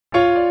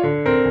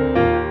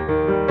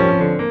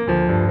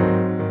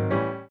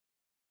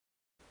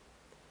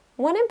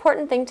One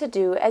important thing to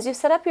do as you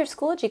set up your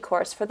Schoology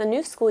course for the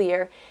new school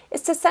year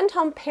is to send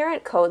home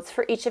parent codes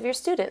for each of your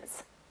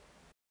students.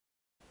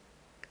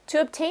 To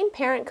obtain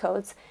parent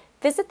codes,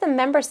 visit the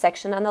Members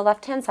section on the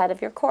left-hand side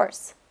of your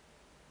course.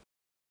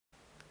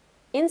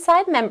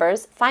 Inside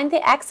Members, find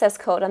the access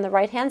code on the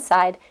right-hand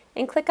side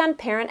and click on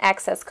Parent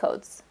Access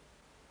Codes.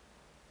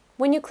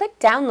 When you click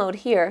Download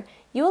here,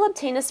 you will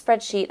obtain a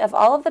spreadsheet of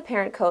all of the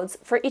parent codes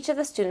for each of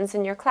the students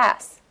in your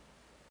class.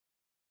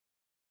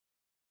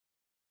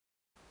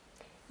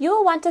 You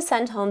will want to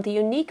send home the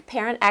unique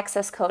parent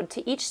access code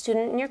to each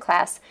student in your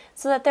class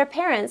so that their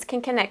parents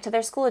can connect to their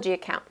Schoology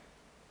account.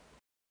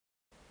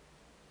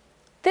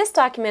 This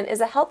document is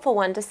a helpful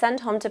one to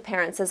send home to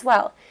parents as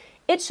well.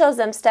 It shows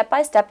them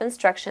step-by-step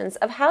instructions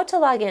of how to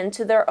log in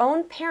to their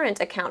own parent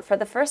account for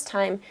the first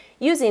time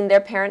using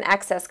their parent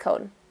access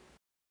code.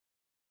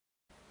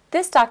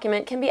 This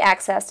document can be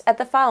accessed at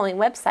the following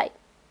website.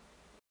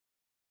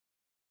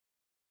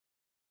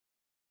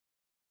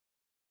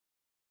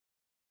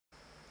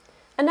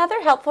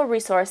 Another helpful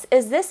resource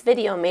is this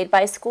video made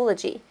by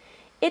Schoology.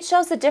 It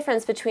shows the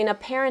difference between a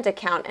parent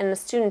account and a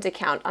student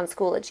account on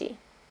Schoology.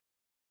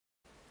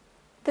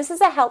 This is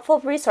a helpful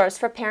resource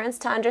for parents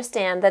to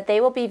understand that they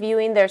will be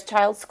viewing their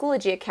child's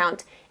Schoology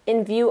account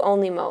in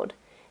view-only mode.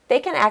 They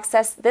can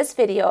access this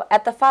video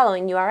at the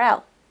following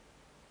URL.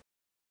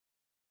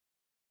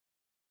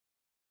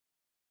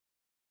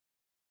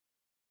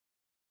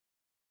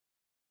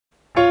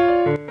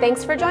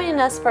 Thanks for joining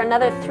us for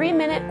another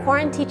 3-minute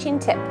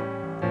Quaranteaching tip.